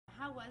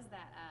was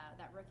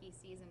that rookie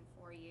season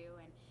for you,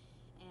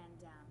 and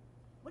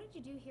what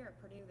did you do here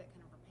at Purdue that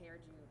kind of prepared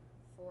you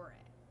for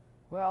it?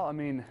 Well, I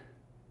mean,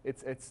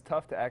 it's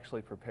tough to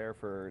actually prepare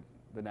for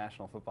the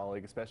National Football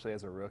League, especially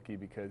as a rookie,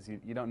 because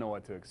you don't know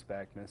what to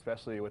expect, and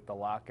especially with the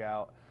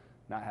lockout,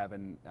 not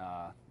having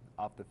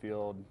off the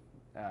field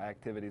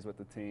activities with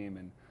the team,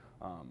 and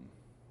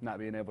not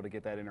being able to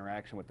get that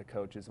interaction with the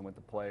coaches and with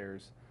the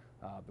players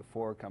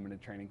before coming to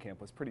training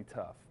camp was pretty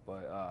tough.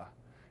 But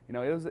you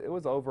know, it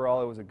was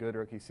overall, it was a good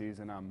rookie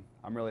season.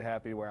 I'm really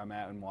happy where I'm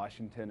at in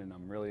Washington, and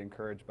I'm really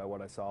encouraged by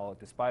what I saw.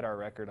 Despite our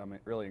record, I'm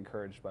really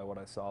encouraged by what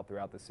I saw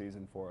throughout the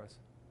season for us.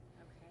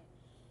 Okay,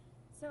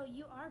 so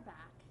you are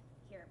back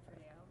here at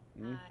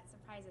Purdue. It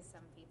surprises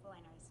some people. I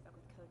know I spoke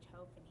with Coach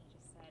Hope, and he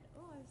just said,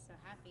 "Oh, I was so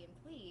happy and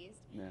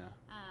pleased." Yeah.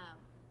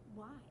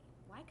 Why?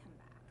 Why come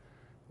back?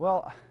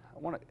 Well,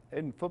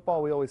 in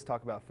football, we always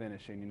talk about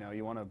finishing. You know,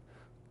 you want to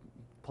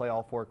play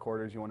all 4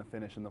 quarters. You want to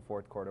finish in the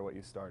 4th quarter what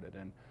you started,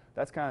 and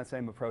that's kind of the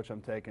same approach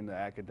I'm taking to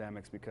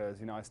academics, because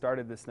you know I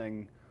started this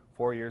thing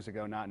 4 years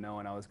ago not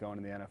knowing I was going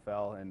to the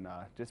NFL, and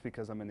just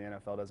because I'm in the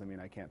NFL doesn't mean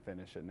I can't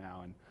finish it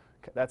now, and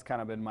that's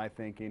kind of been my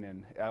thinking,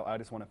 and I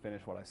just want to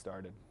finish what I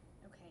started.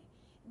 Okay.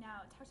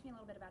 Now, talk to me a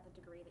little bit about the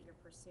degree that you're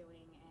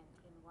pursuing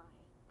and why.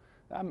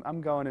 I'm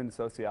going into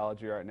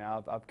sociology right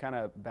now. I've kind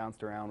of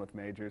bounced around with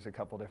majors a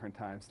couple different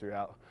times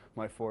throughout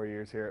my 4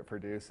 years here at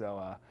Purdue,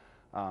 so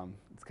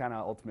it's kind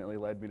of ultimately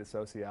led me to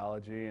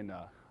sociology, and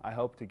I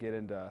hope to get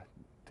into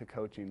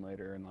coaching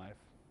later in life.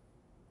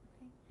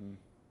 Okay.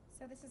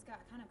 So this has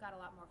kind of got a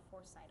lot more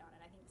foresight on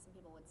it. I think some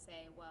people would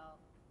say, well,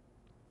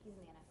 he's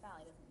in the NFL,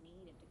 he doesn't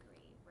need a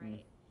degree,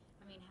 right?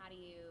 I mean, how do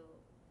you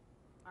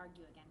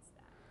argue against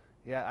that?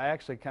 Yeah, I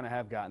actually kind of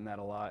have gotten that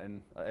a lot,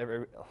 and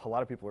a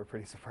lot of people were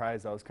pretty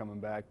surprised I was coming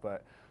back,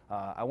 but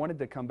I wanted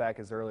to come back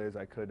as early as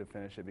I could to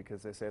finish it,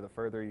 because they say the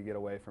further you get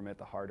away from it,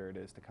 the harder it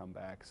is to come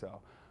back. So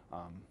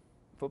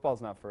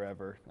football's not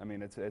forever. I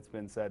mean, it's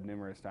been said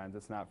numerous times,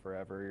 it's not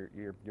forever.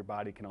 Your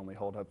body can only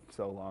hold up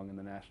so long in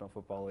the National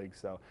Football League,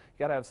 so you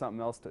got to have something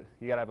else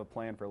you got to have a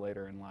plan for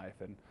later in life,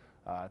 and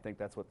I think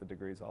that's what the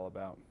degree is all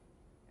about.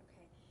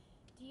 Okay.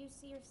 Do you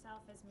see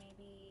yourself as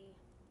maybe,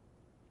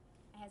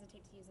 I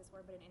hesitate to use this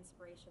word, but an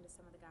inspiration to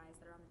some of the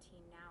guys that are on the team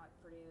now at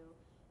Purdue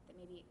that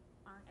maybe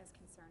aren't as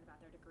concerned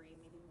about their degree,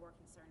 maybe more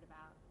concerned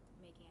about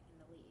making it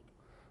in the league?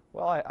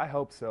 Well, I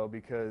hope so,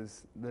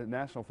 because the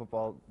National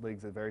Football League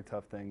is a very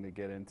tough thing to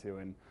get into,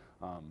 and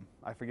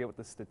I forget what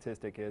the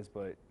statistic is,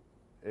 but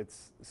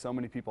it's so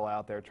many people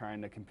out there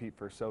trying to compete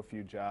for so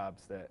few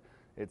jobs that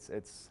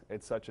it's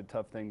such a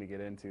tough thing to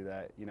get into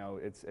that, you know,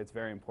 it's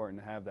very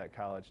important to have that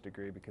college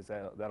degree, because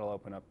that'll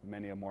open up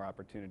many more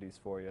opportunities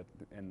for you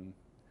in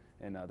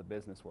the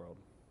business world.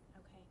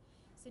 Okay.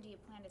 So do you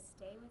plan to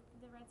stay with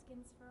the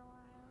Redskins for a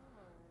while?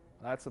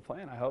 Or? That's the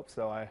plan. I hope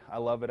so. I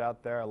love it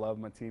out there. I love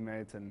my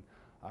teammates, and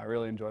I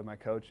really enjoy my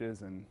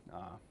coaches, and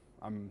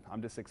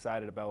I'm just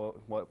excited about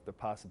what the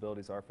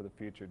possibilities are for the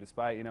future.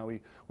 Despite, you know,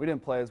 we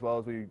didn't play as well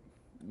as we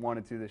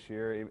wanted to this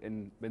year.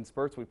 In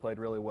spurts we played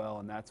really well,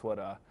 and that's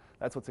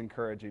what's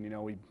encouraging. You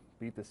know, we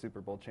beat the Super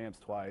Bowl champs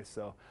twice,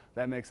 so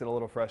that makes it a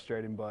little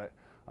frustrating, but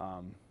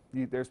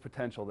there's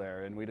potential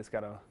there, and we just got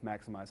to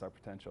maximize our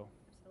potential.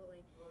 Absolutely.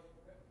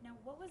 Now,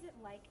 what was it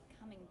like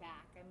coming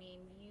back? I mean,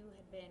 you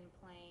had been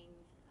playing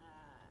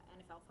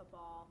NFL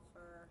football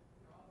for,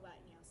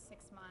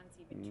 6 months.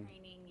 You've been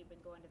training, you've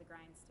been going to the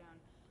grindstone.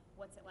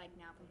 What's it like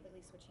now completely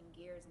switching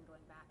gears and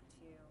going back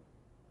to,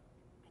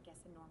 I guess,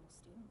 a normal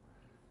student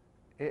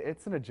life?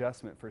 It's an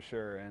adjustment for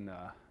sure, and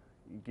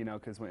you know,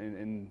 because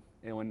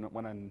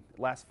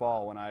last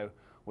fall when I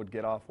would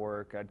get off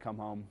work, I'd come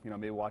home, you know,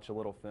 maybe watch a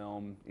little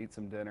film, eat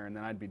some dinner, and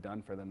then I'd be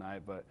done for the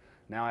night. But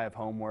now I have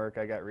homework,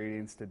 I got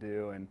readings to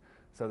do, and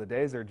so the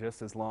days are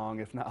just as long,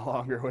 if not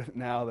longer,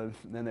 now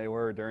than they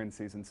were during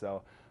season.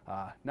 So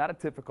not a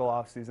typical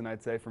off season,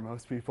 I'd say, for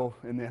most people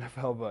in the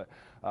NFL,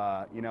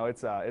 but you know,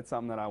 it's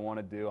something that I want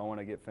to do. I want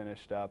to get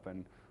finished up,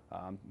 and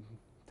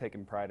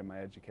taking pride in my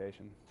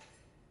education.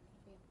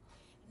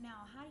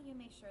 Now, how do you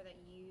make sure that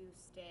you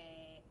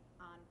stay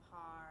on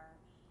par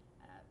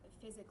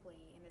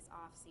physically in this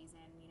off season,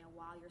 you know,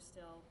 while you're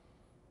still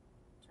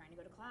trying to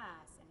go to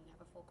class and you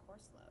have a full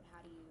course load?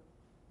 How do you?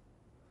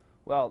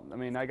 Well, I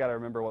mean, I got to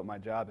remember what my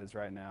job is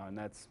right now, and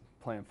that's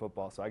playing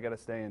football. So I got to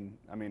stay in.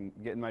 I mean,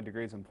 getting my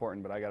degree is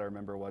important, but I got to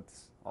remember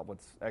what's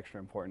extra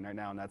important right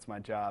now, and that's my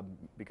job,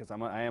 because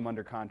I am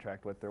under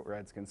contract with the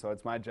Redskins. So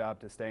it's my job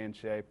to stay in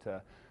shape,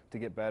 to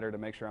get better, to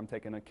make sure I'm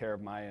taking care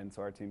of my end,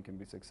 so our team can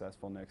be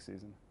successful next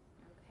season.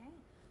 Okay.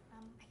 I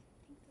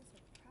think those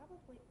are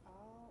probably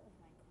all of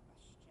my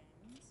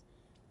questions.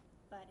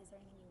 But is there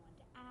anything you wanted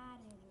to add?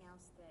 Anything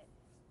else that?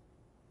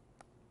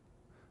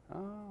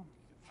 Oh.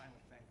 You can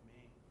finally thank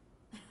me.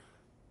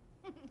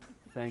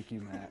 Thank you,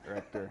 Matt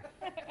Rector,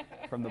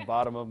 from the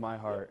bottom of my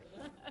heart.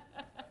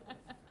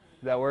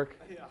 Did that work?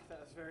 Yeah,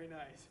 that was very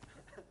nice.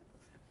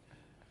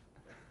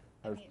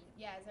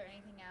 Yeah, is there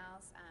anything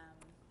else?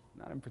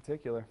 Not in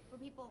particular. Were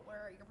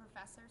your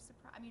professors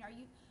surprised? I mean, are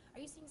you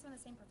seeing some of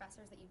the same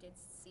professors that you did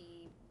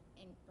see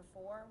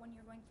before when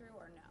you're going through,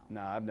 or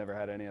no? No, I've never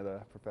had any of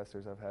the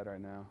professors I've had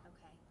right now.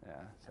 Okay.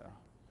 Yeah, so. Okay.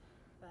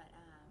 But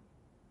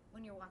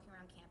when you're walking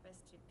around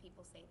campus, do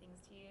people say things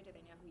to you? Do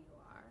they know who you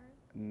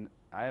are?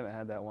 I haven't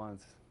had that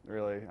once,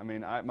 really. I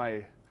mean,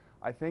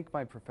 I think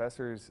my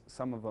professors,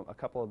 some of them, a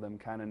couple of them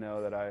kind of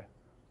know that I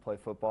play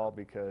football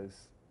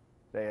because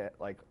they,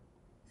 like,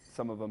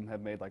 some of them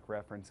have made, like,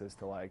 references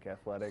to, like,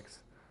 athletics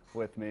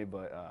with me,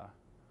 but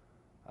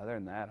other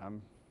than that,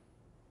 I'm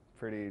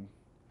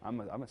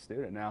a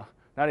student now.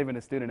 Not even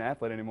a student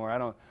athlete anymore.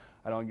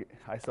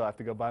 I still have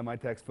to go buy my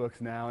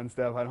textbooks now and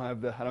stuff. I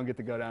don't get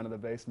to go down to the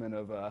basement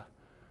of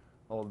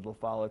old La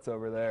Follett's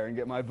over there and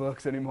get my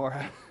books anymore.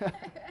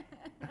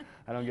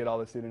 I don't get all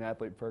the student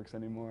athlete perks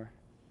anymore.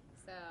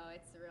 So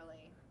it's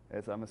really.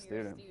 I'm a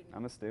student.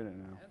 I'm a student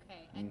now.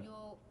 Okay, and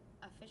you'll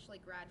officially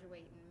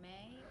graduate in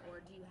May, or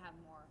do you have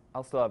more?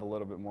 I'll still have a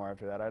little bit more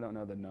after that. I don't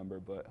know the number,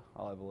 but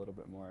I'll have a little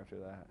bit more after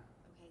that.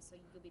 Okay, so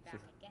you'll be back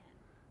again.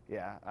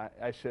 Yeah,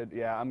 I should.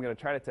 Yeah, I'm going to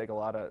try to take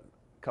a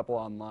couple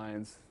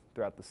onlines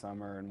throughout the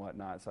summer and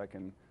whatnot, so I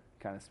can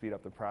kind of speed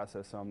up the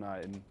process, so I'm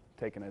not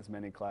taking as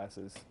many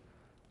classes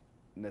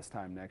this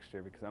time next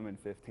year, because I'm in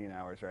 15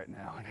 hours right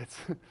now, and it's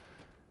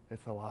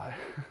a lot.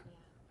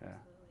 Yeah,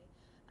 absolutely.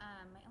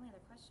 My only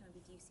other question would be,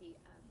 do you see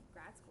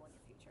grad school in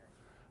your future?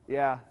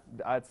 Yeah,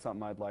 that's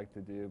something I'd like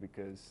to do,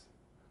 because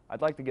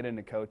I'd like to get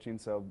into coaching,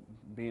 so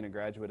being a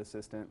graduate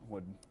assistant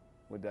would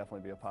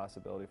definitely be a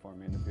possibility for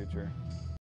me in the future.